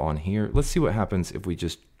draw on here. Let's see what happens if we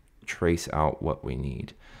just trace out what we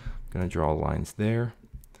need. I'm going to draw lines there,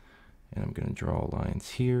 and I'm going to draw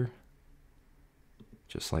lines here,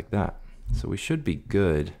 just like that. So we should be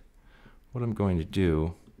good. What I'm going to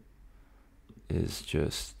do is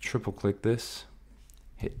just triple click this,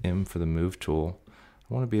 hit M for the move tool.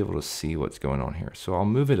 I want to be able to see what's going on here. So I'll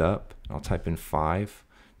move it up, I'll type in 5,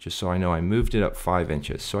 just so I know I moved it up 5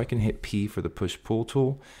 inches. So I can hit P for the push-pull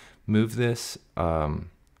tool, move this,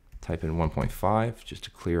 type in 1.5 just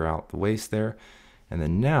to clear out the waste there. And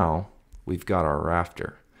then now we've got our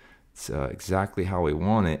rafter. It's exactly how we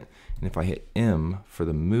want it. And if I hit M for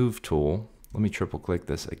the move tool, let me triple click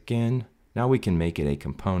this again. Now we can make it a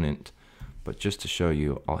component, but just to show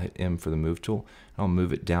you, I'll hit M for the move tool. I'll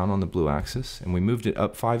move it down on the blue axis, and we moved it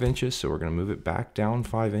up 5 inches, so we're going to move it back down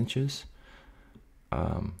 5 inches.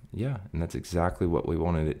 Yeah, and that's exactly what we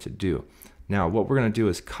wanted it to do. Now what we're going to do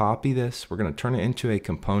is copy this. We're going to turn it into a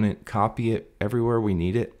component, copy it everywhere we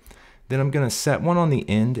need it. Then I'm going to set one on the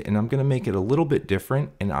end, and I'm going to make it a little bit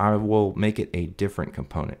different, and I will make it a different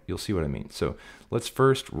component. You'll see what I mean. So let's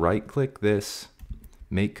first right click this,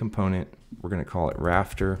 make component. We're going to call it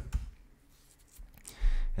rafter.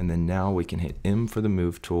 And then now we can hit M for the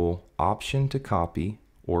move tool, option to copy,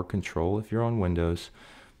 or control if you're on Windows.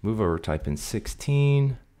 Move over, type in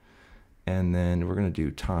 16, and then we're going to do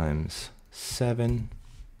times 7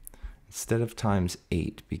 instead of times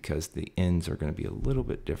 8 because the ends are going to be a little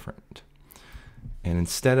bit different. And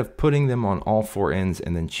instead of putting them on all 4 ends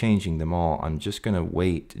and then changing them all, I'm just going to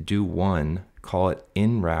wait, do 1, call it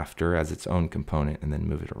in rafter as its own component, and then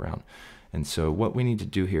move it around. And so what we need to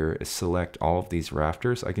do here is select all of these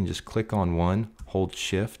rafters. I can just click on one, hold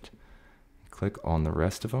shift, click on the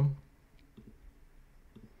rest of them.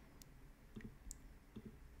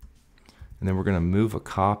 And then we're going to move a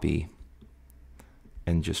copy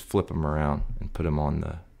and just flip them around and put them on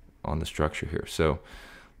the structure here. So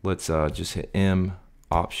let's just hit M,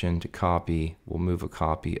 option to copy. We'll move a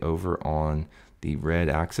copy over on the red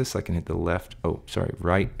axis. I can hit the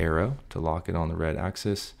right arrow to lock it on the red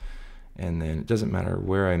axis. And then it doesn't matter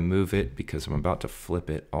where I move it because I'm about to flip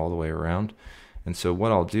it all the way around. And so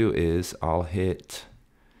what I'll do is I'll hit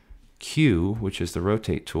Q, which is the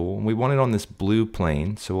rotate tool. And we want it on this blue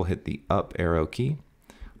plane, so we'll hit the up arrow key.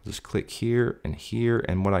 I'll just click here,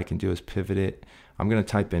 and what I can do is pivot it. I'm going to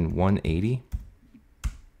type in 180.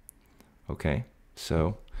 Okay,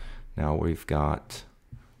 so now we've got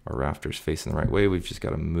our rafters facing the right way. We've just got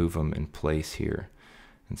to move them in place here.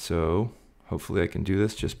 And so hopefully I can do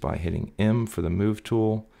this just by hitting M for the move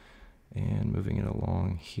tool and moving it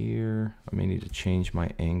along here. I may need to change my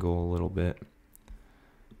angle a little bit.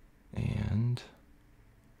 And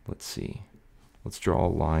let's see. Let's draw a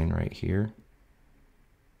line right here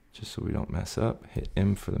just so we don't mess up. Hit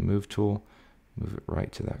M for the move tool, move it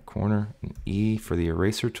right to that corner, and E for the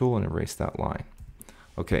eraser tool and erase that line.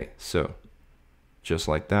 Okay, so just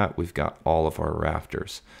like that, we've got all of our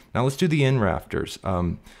rafters. Now let's do the end rafters.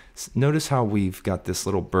 Notice how we've got this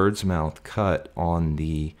little bird's mouth cut on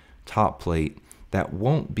the top plate that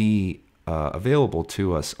won't be available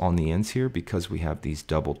to us on the ends here because we have these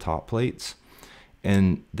double top plates.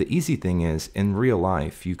 And the easy thing is, in real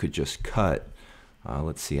life, you could just cut,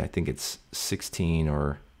 let's see, I think it's 16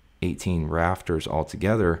 or 18 rafters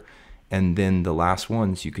altogether. And then the last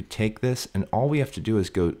ones, you could take this, and all we have to do is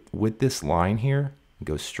go with this line here, and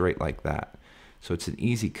go straight like that. So it's an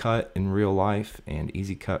easy cut in real life and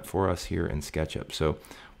easy cut for us here in SketchUp. So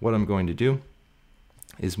what I'm going to do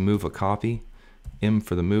is move a copy, M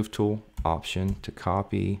for the move tool, Option to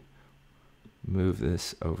copy, move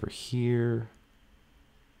this over here.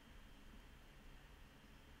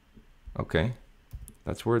 Okay,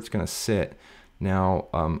 that's where it's going to sit. Now,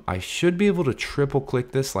 I should be able to triple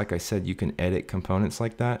click this. Like I said, you can edit components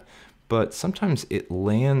like that, but sometimes it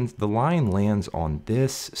lands, the line lands on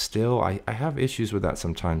this still. I have issues with that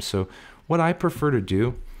sometimes. So what I prefer to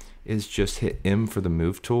do is just hit M for the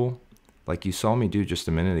move tool. Like you saw me do just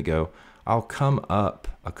a minute ago. I'll come up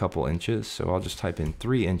a couple inches. So I'll just type in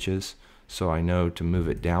 3 inches so I know to move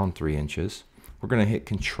it down 3 inches. We're going to hit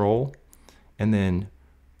Control and then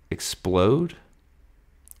explode,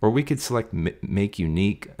 or we could select make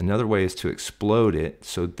unique. Another way is to explode it.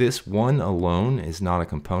 So this one alone is not a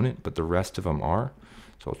component, but the rest of them are.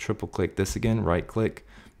 So I'll triple click this again, right click,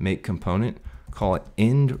 make component, call it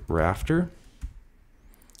end rafter.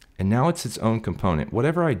 And now it's its own component.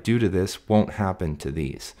 Whatever I do to this won't happen to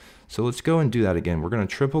these. So let's go and do that again. We're going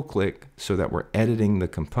to triple click so that we're editing the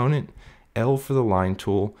component. L for the line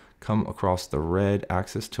tool, come across the red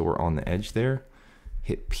axis till we're on the edge there.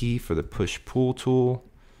 Hit P for the push pull tool,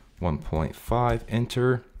 1.5,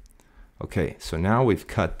 enter. Okay, so now we've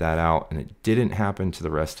cut that out and it didn't happen to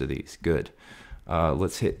the rest of these. Good.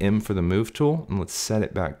 Let's hit M for the move tool and let's set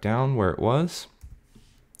it back down where it was.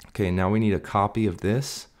 Okay, now we need a copy of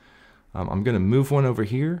this. I'm going to move one over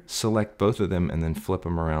here, select both of them, and then flip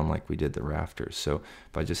them around like we did the rafters. So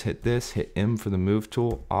if I just hit this, hit M for the move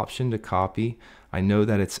tool, Option to copy. I know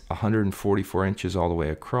that it's 144 inches all the way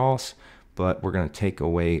across, but we're going to take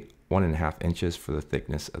away 1.5 inches for the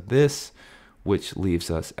thickness of this, which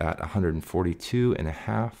leaves us at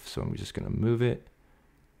 142.5. So I'm just going to move it,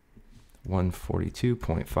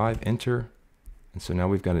 142.5, enter. And so now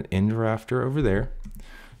we've got an end rafter over there.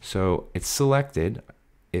 So it's selected.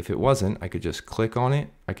 If it wasn't, I could just click on it.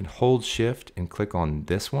 I can hold Shift and click on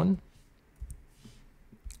this one.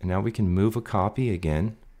 And now we can move a copy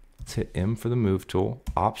again. Let's hit M for the move tool,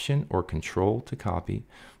 Option or Control to copy.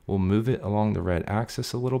 We'll move it along the red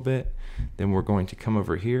axis a little bit. Then we're going to come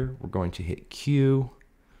over here. We're going to hit Q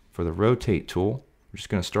for the rotate tool. We're just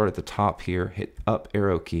going to start at the top here, hit up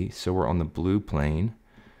arrow key so we're on the blue plane.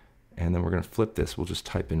 And then we're going to flip this. We'll just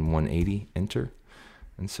type in 180, enter.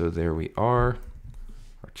 And so there we are.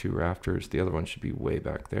 Our 2 rafters. The other one should be way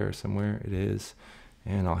back there somewhere. It is.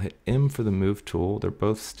 And I'll hit M for the move tool. They're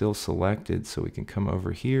both still selected, so we can come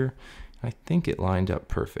over here. I think it lined up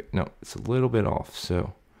perfect. No, it's a little bit off.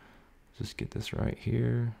 So just get this right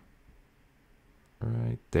here.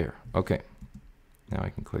 Right there. Okay. Now I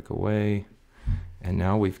can click away. And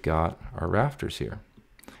now we've got our rafters here.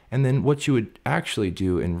 And then what you would actually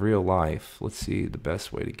do in real life, let's see the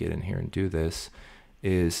best way to get in here and do this,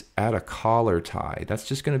 is add a collar tie. That's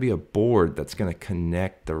just going to be a board that's going to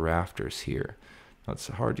connect the rafters here. Now, it's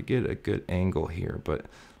hard to get a good angle here, but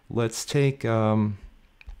let's take,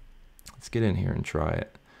 let's get in here and try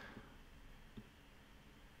it.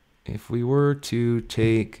 If we were to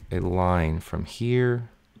take a line from here,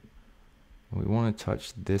 we want to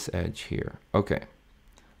touch this edge here. Okay.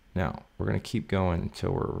 Now, we're going to keep going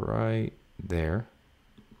until we're right there.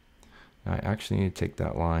 Now, I actually need to take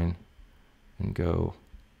that line and go,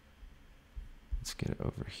 let's get it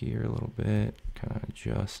over here a little bit, kind of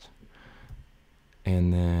adjust.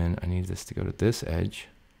 And then I need this to go to this edge.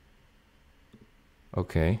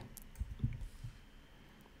 Okay.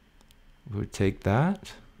 We would take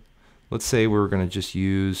that. Let's say we're going to just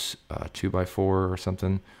use 2x4 or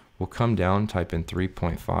something. We'll come down, type in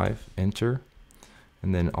 3.5, enter.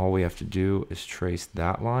 And then all we have to do is trace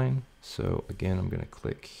that line. So again, I'm going to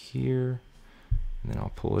click here. And then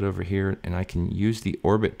I'll pull it over here, and I can use the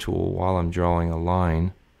orbit tool while I'm drawing a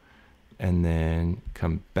line, and then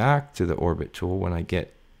come back to the orbit tool when I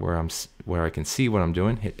get where I can see what I'm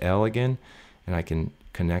doing. Hit L again, and I can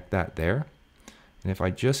connect that there. And if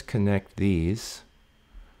I just connect these,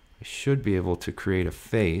 I should be able to create a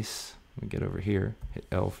face. Let me get over here. Hit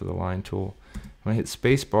L for the line tool. I'm going to hit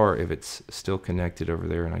spacebar if it's still connected over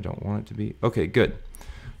there and I don't want it to be. Okay, good.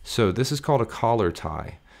 So this is called a collar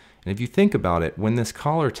tie. And if you think about it, when this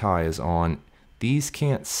collar tie is on, these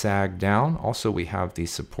can't sag down. Also, we have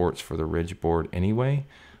these supports for the ridge board anyway.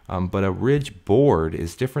 But a ridge board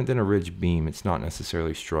is different than a ridge beam. It's not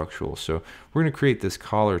necessarily structural. So we're going to create this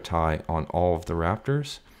collar tie on all of the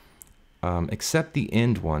rafters, except the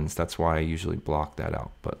end ones. That's why I usually block that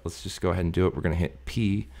out. But let's just go ahead and do it. We're going to hit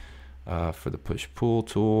P for the push-pull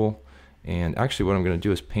tool. And actually what I'm going to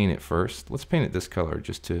do is paint it first. Let's paint it this color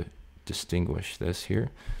just to distinguish this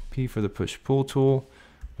here. P for the push-pull tool,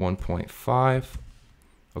 1.5.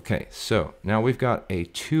 Okay, so now we've got a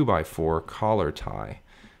 2x4 collar tie.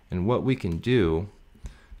 And what we can do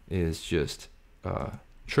is just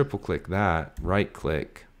triple click that, right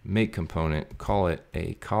click, make component, call it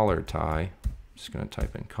a collar tie. I'm just going to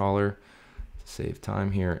type in collar to save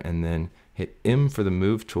time here, and then hit M for the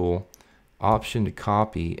move tool, option to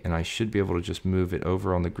copy, and I should be able to just move it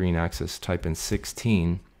over on the green axis, type in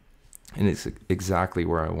 16, and it's exactly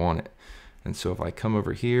where I want it. And so if I come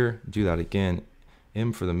over here, do that again,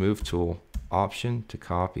 M for the move tool, option to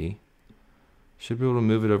copy, should be able to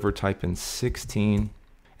move it over, type in 16,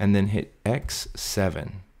 and then hit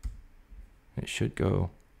X7. It should go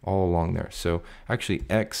all along there. So actually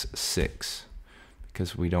X6,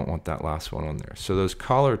 because we don't want that last one on there. So those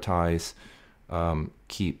collar ties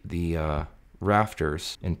keep the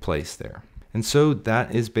rafters in place there. And so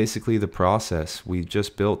that is basically the process. We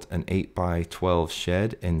just built an 8x12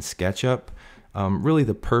 shed in SketchUp. Really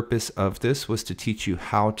the purpose of this was to teach you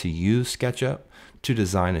how to use SketchUp to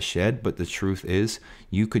design a shed, but the truth is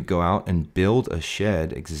you could go out and build a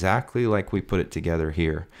shed exactly like we put it together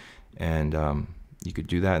here, and you could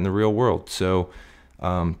do that in the real world. So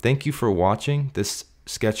thank you for watching this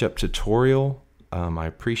SketchUp tutorial. I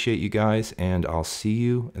appreciate you guys, and I'll see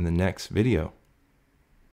you in the next video.